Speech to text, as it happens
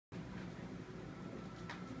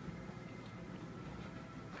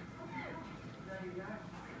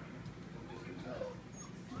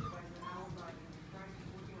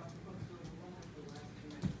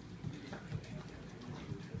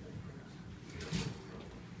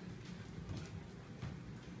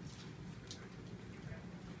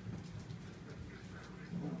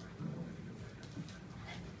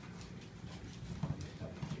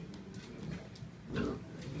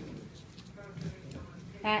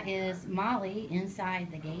That is Molly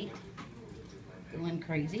inside the gate, going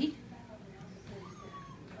crazy.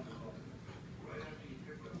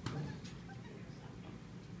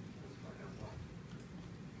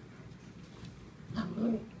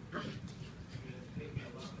 And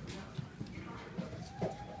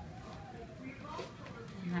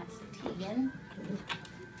that's Tegan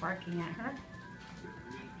barking at her.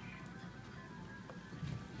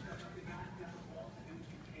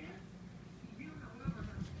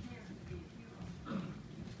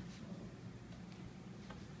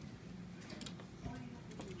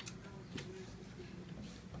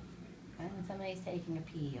 And somebody's taking a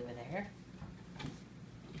pee over there.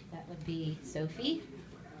 That would be Sophie.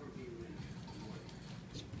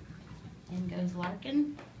 In goes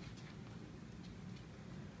Larkin.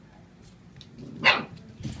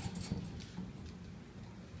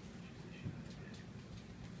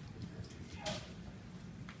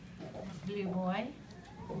 Blue boy.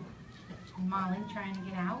 And Molly trying to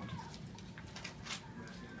get out.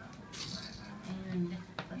 And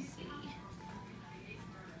let's see.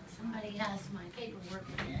 Somebody has my paperwork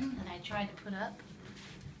in that I tried to put up.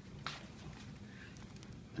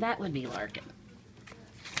 That would be Larkin.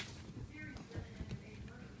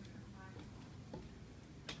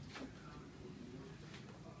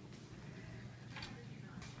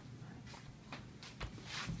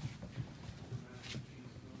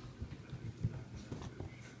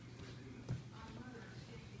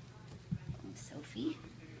 And Sophie.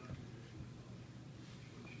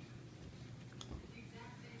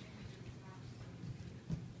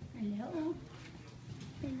 Hello.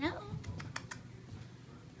 Hello.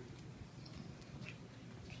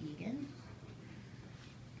 Tegan.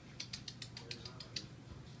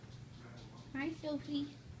 Hi, Sophie.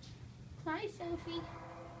 Hi, Sophie.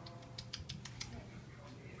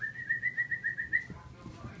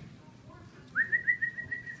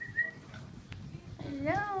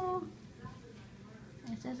 Hello.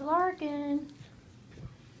 This is Larkin.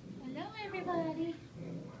 Hello, everybody.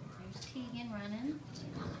 There's Tegan running.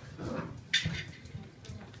 I'm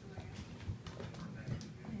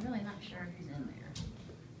really not sure who's in there.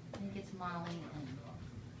 I think it's Molly and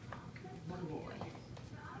Blue Boy.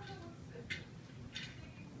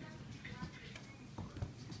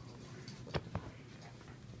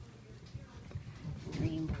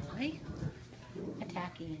 Green Boy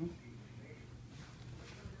attacking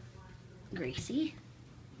Gracie.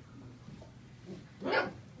 There's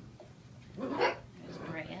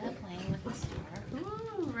Brea playing with the star.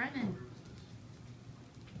 Ooh, running.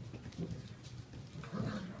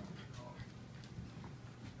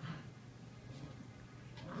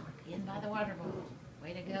 In by the water bowl.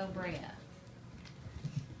 Way to go, Brea.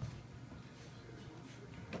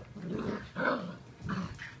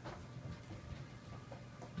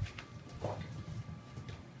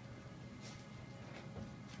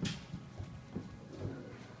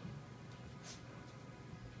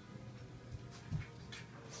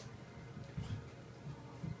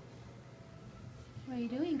 What are you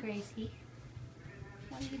doing, Gracie?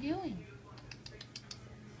 What are you doing?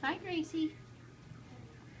 Hi, Gracie.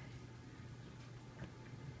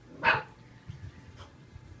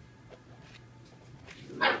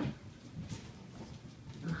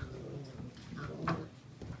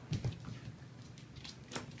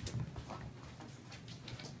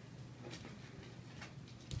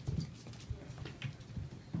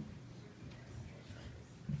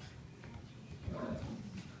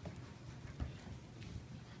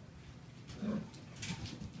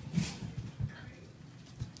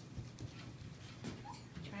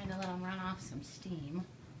 Let them run off some steam.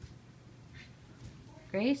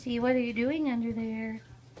 Gracie, what are you doing under there?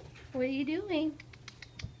 What are you doing?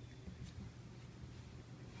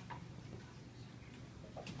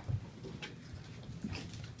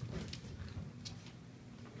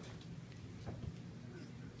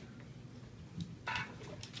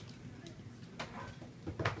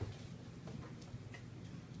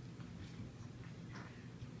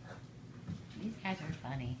 These guys are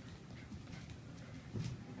funny.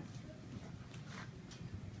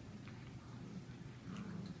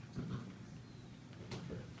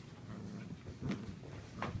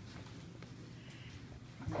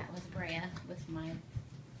 That was Brea with my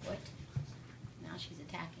foot. Now she's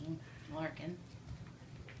attacking Larkin.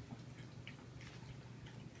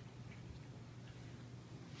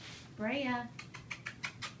 Brea.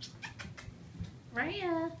 Brea.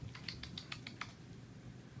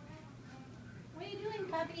 What are you doing,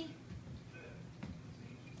 puppy?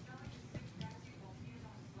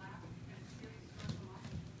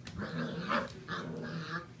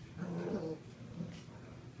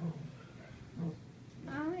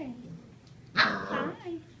 Hi.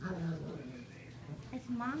 Hi.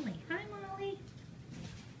 Molly. Hi, Molly.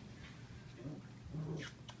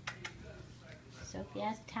 Sophie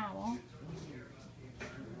has a towel.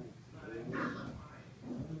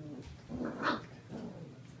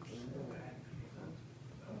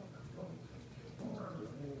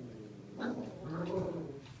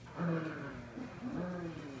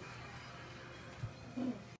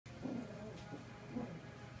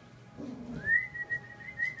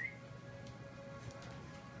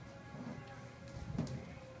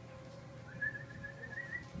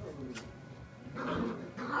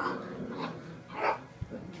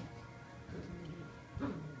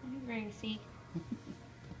 Gracie.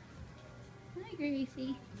 Hi,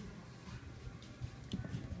 Gracie.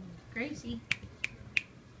 Gracie.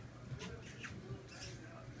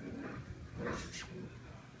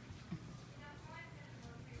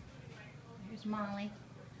 There's Molly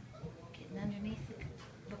getting underneath the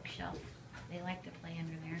bookshelf. They like to play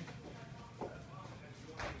under there.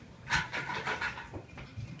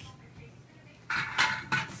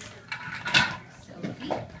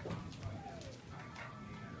 Sophie.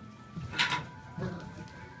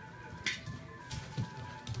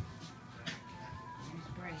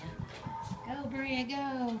 Go, Bria,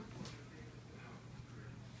 go.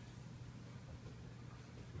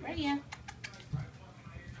 Bria.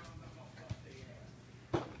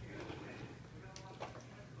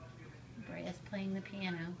 Bria's playing the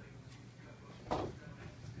piano.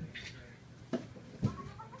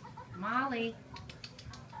 Molly.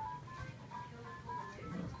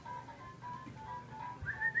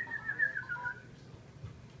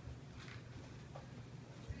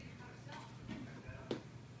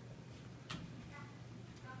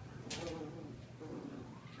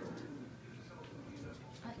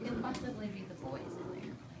 It could possibly be the boys in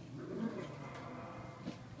there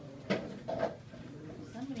playing.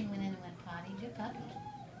 Somebody went in and went potty. Good puppy.